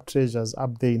stored up treasures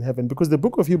up there in heaven, because the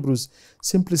book of Hebrews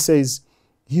simply says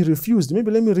he refused.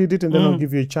 Maybe let me read it and then I'll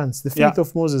give you a chance. The faith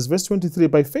of Moses, verse 23,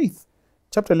 by faith.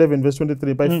 Chapter 11, verse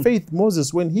 23. By faith,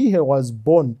 Moses, when he was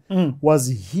born, was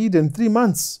hidden 3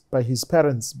 months by his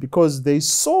parents because they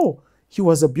saw he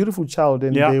was a beautiful child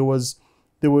and they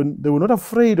were not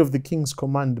afraid of the king's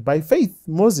command. By faith,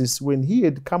 Moses, when he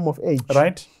had come of age,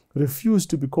 Right. refused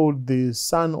to be called the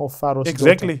son of Pharaoh's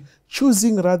Exactly. daughter,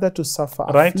 choosing rather to suffer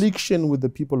Right. affliction with the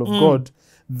people of God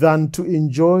than to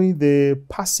enjoy the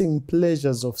passing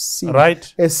pleasures of sin,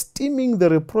 Right. esteeming the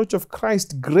reproach of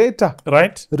Christ greater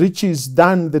Right. riches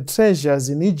than the treasures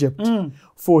in Egypt,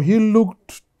 for he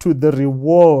looked to the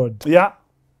reward. Yeah.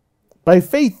 By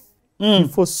faith, he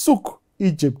forsook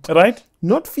Egypt, Right.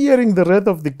 not fearing the wrath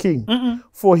of the king,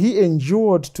 for he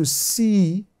endured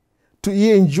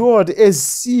he endured as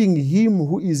seeing him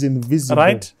who is invisible.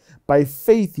 Right. By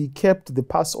faith he kept the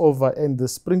Passover and the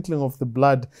sprinkling of the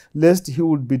blood, lest he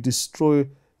would be destroyed.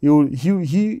 He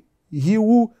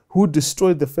who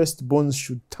destroyed the firstborns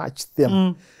should touch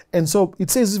them. And so it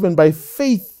says even by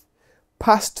faith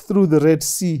passed through the Red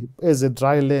Sea as a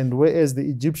dry land, whereas the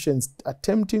Egyptians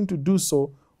attempting to do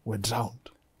so were drowned.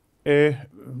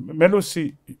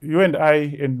 Melusi, you and I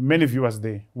and many viewers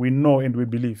there, we know and we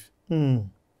believe.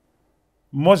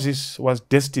 Moses was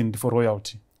destined for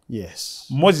royalty. Yes.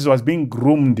 Moses was being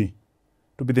groomed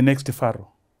to be the next Pharaoh.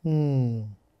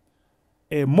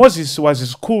 Moses was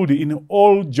schooled in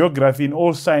all geography, in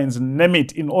all science, name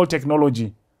it, in all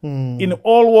technology, in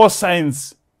all war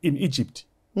science in Egypt.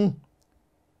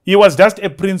 He was just a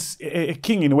prince, a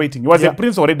king in waiting. He was a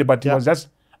prince already, but he was just...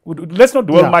 Let's not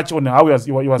dwell much on how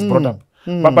he was brought up.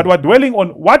 But we're dwelling on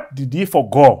what did he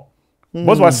forego.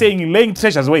 Moses was saying, laying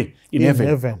treasures away in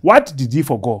heaven. What did he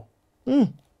forego?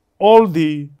 All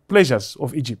the pleasures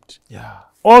of Egypt.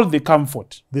 All the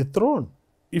comfort. The throne.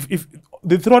 If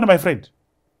the throne, my friend.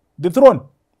 The throne.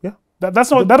 Yeah. That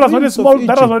was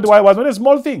not a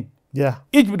small thing. Yeah.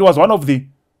 Egypt was one of the...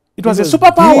 It was a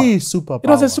superpower. Superpower. It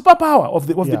was a superpower of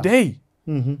the day.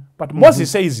 But Moses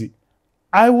says,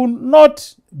 I will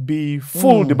not be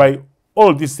fooled by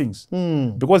all these things.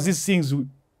 Because these things,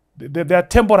 they are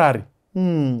temporary.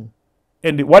 And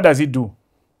what does he do?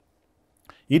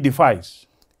 He defies.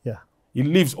 Yeah. He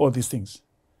leaves all these things.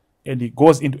 And he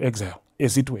goes into exile,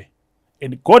 as it were.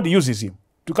 And God uses him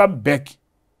to come back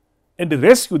and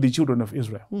rescue the children of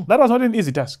Israel. That was not an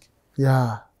easy task.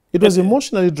 Yeah. It was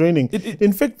emotionally draining.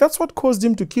 In fact, that's what caused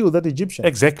him to kill that Egyptian.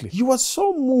 Exactly. He was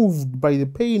so moved by the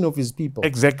pain of his people.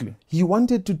 Exactly. He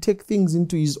wanted to take things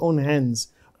into his own hands,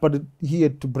 but he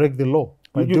had to break the law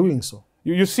by doing so.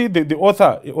 You see, the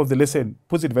author of the lesson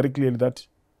puts it very clearly that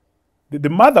the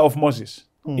mother of Moses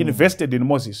invested in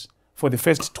Moses for the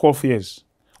first 12 years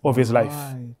of his life.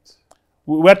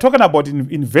 We are talking about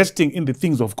investing in the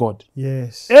things of God.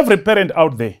 Yes. Every parent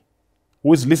out there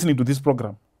who is listening to this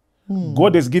program,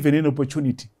 God has given an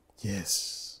opportunity.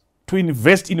 Yes. To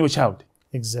invest in your child.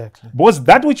 Exactly. Because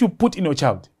that which you put in your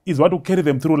child is what will carry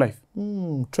them through life.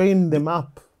 Train them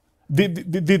up.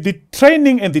 The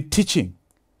training and the teaching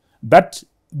that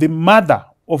the mother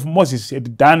of Moses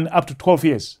had done up to 12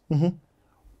 years,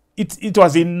 it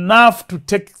was enough to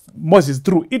take Moses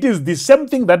through. It is the same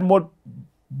thing that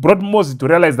brought Moses to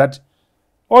realize that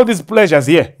all these pleasures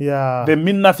here, they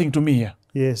mean nothing to me here.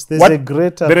 Yes, there is a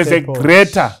greater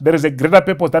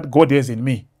purpose that God has in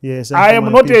me. Yes, I am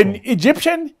not an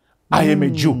Egyptian, I am a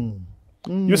Jew.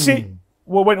 You see,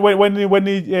 when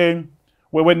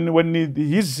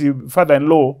his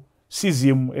father-in-law sees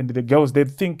him and the girls, they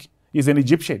think he's an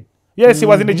Egyptian. Yes, he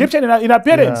was an Egyptian in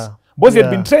appearance. But he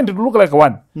had been trained to look like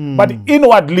one. But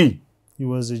inwardly, he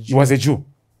was a Jew.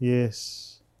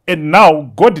 Yes. And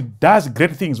now God does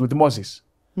great things with Moses.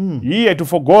 He had to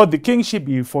forgo the kingship.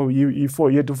 He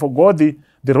had to forgo the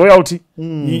royalty.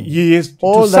 He has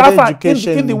to suffer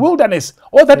in the wilderness.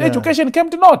 All that education came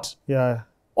to naught.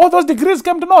 All those degrees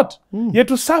came to naught. He had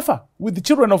to suffer with the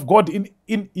children of God.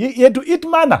 He had to eat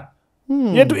manna.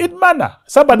 He had to eat manna.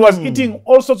 Somebody was eating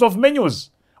all sorts of menus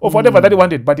of whatever that he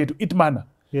wanted, but he had to eat manna.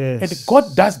 Yes. And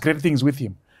God does great things with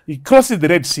him. He crosses the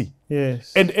Red Sea.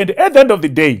 Yes. And at the end of the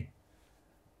day,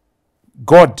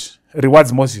 God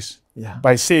rewards Moses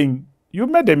by saying, you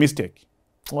made a mistake.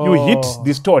 You hit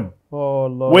the stone. Oh,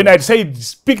 Lord. When I said,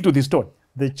 speak to the stone.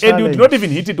 And you did not even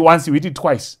hit it once, you hit it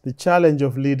twice. The challenge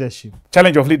of leadership.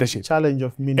 Challenge of leadership. Challenge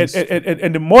of ministry.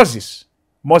 And Moses,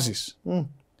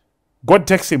 God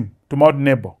takes him to Mount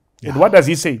Nebo. And what does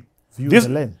he say? View the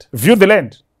land. View the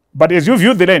land. But as you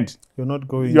view the land, you're not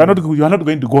going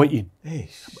to go in.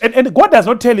 And God does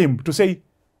not tell him to say,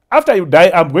 after you die,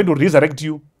 I'm going to resurrect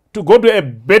you to go to a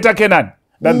better Canaan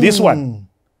than this one.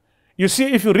 You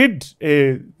see, if you read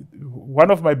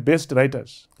one of my best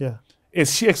writers,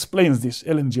 as she explains this,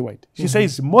 Ellen G. White, she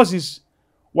says Moses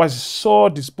was so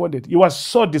despondent. He was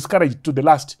so discouraged to the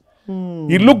last.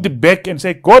 He looked back and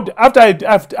said, God,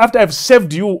 after I've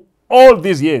served you all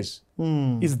these years,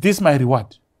 is this my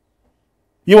reward?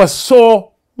 He was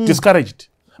so discouraged.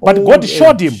 But God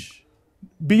showed him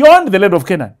beyond the land of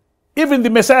Canaan, even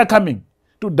the Messiah coming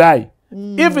to die,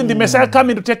 even the Messiah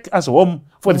coming to take us home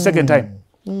for the second time.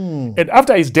 And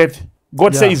after his death,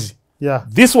 God says,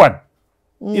 this one,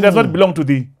 it does not belong to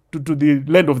the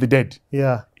land of the dead.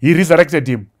 He resurrected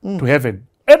him to heaven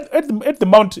at the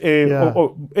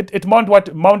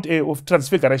mount Mount of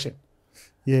Transfiguration.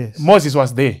 Moses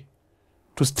was there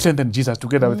to strengthen Jesus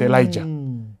together with Elijah.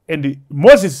 And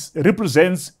Moses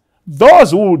represents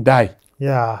those who will die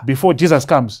before Jesus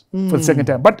comes for the second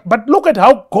time. But look at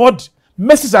how God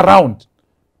messes around,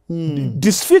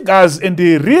 disfigures and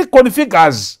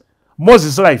reconfigures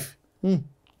Moses' life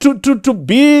to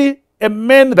be a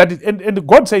man that is, and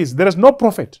God says there is no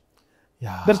prophet.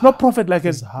 There is no prophet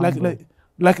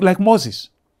like Moses,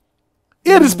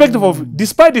 irrespective of,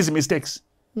 despite his mistakes.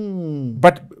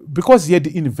 But because he had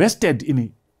invested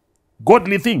in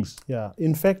godly things.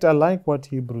 In fact, I like what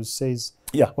Hebrews says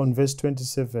on verse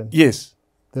 27.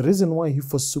 The reason why he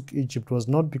forsook Egypt was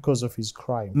not because of his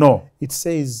crime. It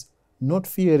says, not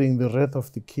fearing the wrath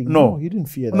of the king. No, he didn't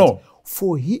fear that.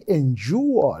 For he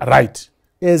endured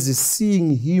as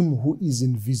seeing him who is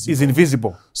invisible. Is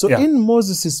invisible. So Yeah. in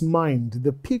Moses' mind,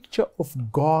 the picture of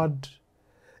God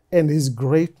and his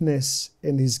greatness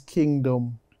and his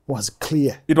kingdom was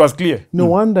clear. It was clear. No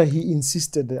wonder he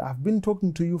insisted, I've been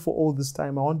talking to you for all this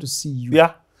time. I want to see you.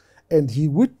 Yeah. And he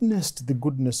witnessed the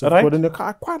goodness of Right. God. And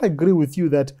I quite agree with you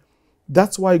that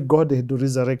that's why God had to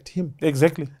resurrect him.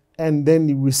 Exactly. And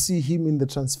then we see him in the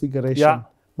transfiguration, Yeah.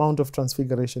 Mount of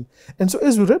Transfiguration. And so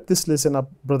as we wrap this lesson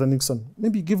up, Brother Nixon,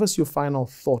 maybe give us your final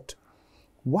thought.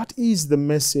 What is the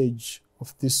message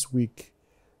of this week?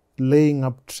 Laying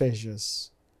up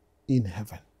treasures in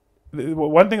heaven.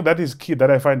 One thing that is key that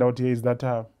I find out here is that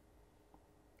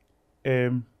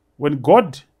when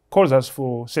God calls us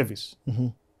for service,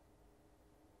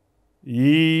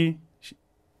 he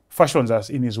fashions us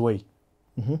in his way.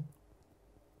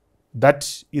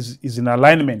 That is in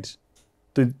alignment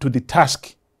to the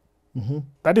task.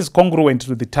 That is congruent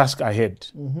to the task ahead.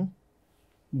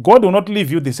 God will not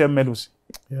leave you the same melody.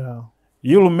 Yeah.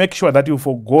 He will make sure that you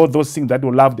forgo those things that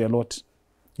you loved a lot.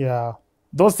 Yeah.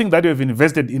 Those things that you have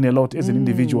invested in a lot as an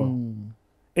individual.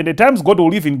 And at times God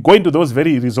will even go into those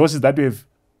very resources that you have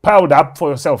piled up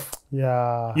for yourself.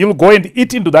 Yeah. You'll go and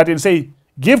eat into that and say,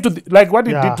 give to the, like what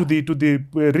he did to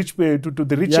the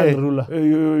rich Young ruler.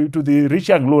 to the rich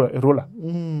young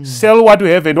ruler. Sell what you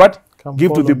have and what Come give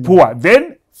to follow the me. poor.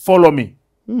 Then follow me.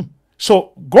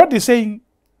 So God is saying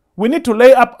we need to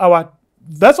lay up our.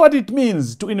 That's what it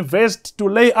means to invest, to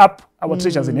lay up our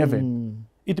treasures in heaven.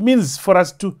 It means for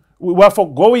us to we are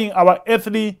foregoing our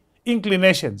earthly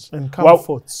inclinations And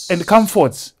comforts.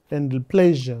 And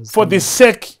pleasures. for the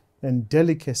sake and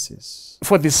delicacies.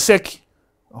 for the sake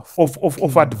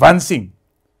of advancing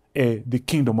the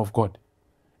kingdom of God.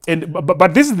 And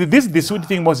but this is the sweet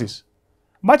thing, Moses.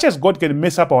 Much as God can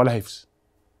mess up our lives,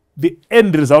 the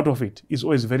end result of it is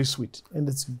always very sweet. And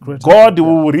it's great. God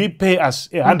will repay us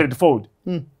 100-fold.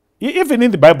 Even in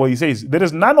the Bible, he says, there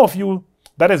is none of you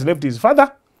that has left his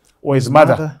father or his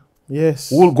mother Yes.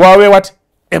 who will go away what?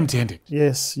 Empty-handed.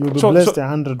 Yes. You'll be So- blessed so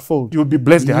 100-fold. You will be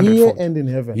blessed Here 100-fold. and in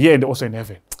heaven. Here and also in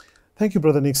heaven. Thank you,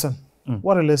 Brother Nixon.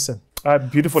 What a lesson.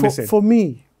 Beautifully said. For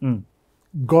me,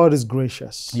 God is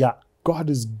gracious. Yeah. God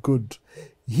is good.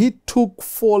 He took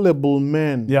fallible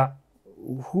men Yeah.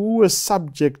 who were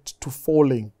subject to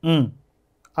falling.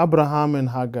 Abraham and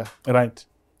Hagar, Right.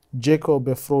 Jacob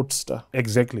a fraudster.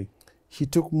 Exactly. He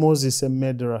took Moses a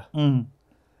murderer.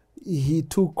 He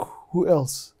took, who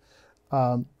else?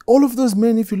 All of those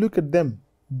men, if you look at them,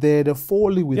 they had a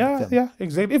folly with them. Yeah,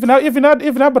 exactly. Even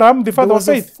Abraham, the father There of was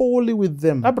a faith. folly with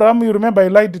them. Abraham, you remember, he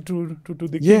lied to the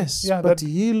king. Yes, Yeah, but that,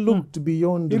 he looked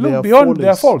beyond he their looked beyond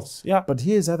their follies. faults. Yeah. But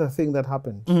here's the other thing that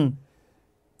happened.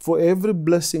 For every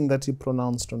blessing that he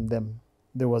pronounced on them,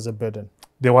 there was a burden.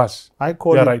 There was. I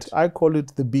call Yeah, it right. I call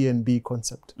it the B&B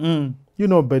concept. You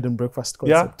know, bed and breakfast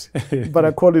Yeah. concept. But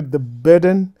I call it the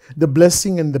burden, the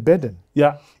blessing and the burden.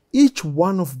 Yeah. Each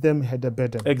one of them had a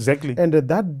burden. Exactly. And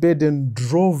that burden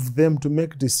drove them to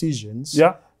make decisions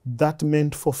Yeah. that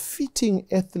meant forfeiting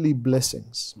earthly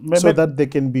blessings Ma- so ma- that they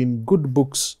can be in good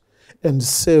books and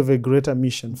serve a greater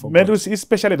mission for God.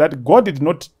 Especially that God did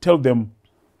not tell them,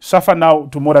 suffer now,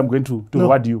 tomorrow I'm going to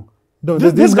reward you. No, they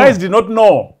These didn't guys know. did not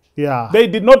know. Yeah. They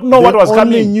did not know what was They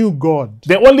only coming. knew God.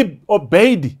 They only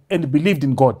obeyed and believed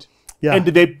in God. Yeah. And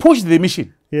they pushed the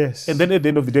mission. Yes. And then at the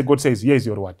end of the day, God says, here is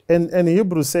your reward. And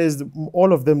Hebrews says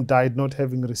all of them died not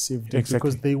having received it Exactly.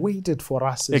 because they waited for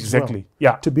us as Exactly. well.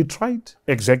 Yeah. To be tried, to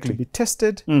Exactly. be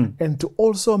tested, and to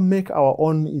also make our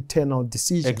own eternal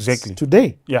decisions Exactly.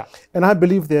 today. Yeah. And I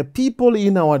believe there are people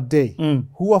in our day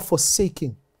who are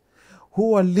forsaking,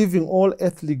 who are leaving all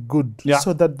earthly good Yeah.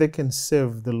 so that they can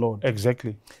serve the Lord.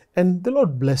 Exactly. And the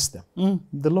Lord bless them.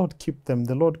 The Lord keep them.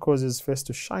 The Lord cause his face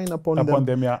to shine upon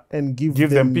them yeah. and give them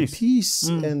them peace. peace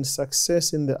and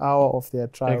success in the hour of their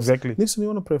trials. Exactly. Nixon, you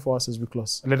want to pray for us as we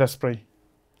close? Let us pray.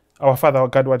 Our Father, our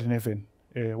God, what in heaven,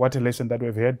 what a lesson that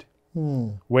we've had,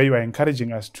 where you are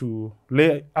encouraging us to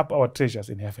lay up our treasures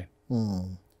in heaven,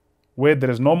 where there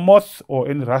is no moth or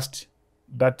any rust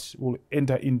that will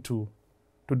enter into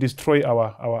to destroy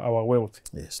our wealth.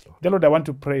 Yes, Lord. Dear Lord, I want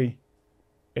to pray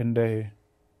and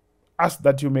ask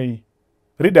that you may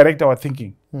redirect our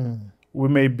thinking. We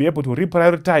may be able to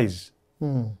reprioritize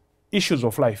issues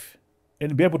of life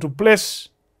and be able to place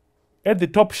at the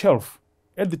top shelf,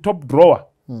 at the top drawer,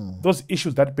 those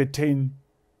issues that pertain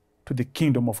to the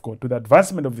kingdom of God, to the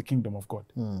advancement of the kingdom of God.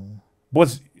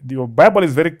 Because the Bible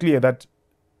is very clear that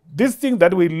these things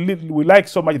that we like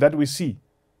so much that we see,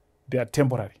 they are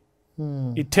temporary.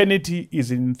 Eternity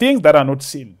is in things that are not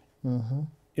seen,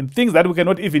 in things that we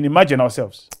cannot even imagine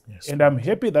ourselves. Yes. And I'm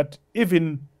happy that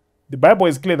even The Bible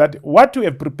is clear that what you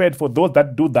have prepared for those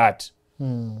that do that,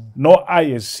 no eye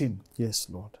has seen, Yes,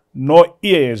 Lord. no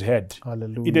ear has heard.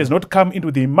 Hallelujah. It has not come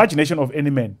into the imagination of any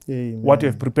man Amen. what you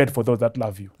have prepared for those that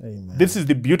love you. Amen. This is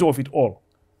the beauty of it all.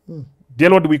 Dear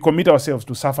Lord, we commit ourselves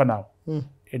to suffer now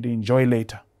and enjoy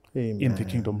later Amen. in the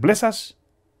kingdom. Bless us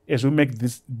as we make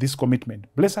this commitment.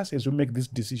 Bless us as we make this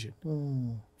decision.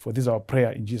 For this is our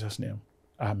prayer in Jesus' name.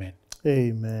 Amen.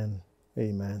 Amen.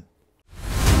 Amen.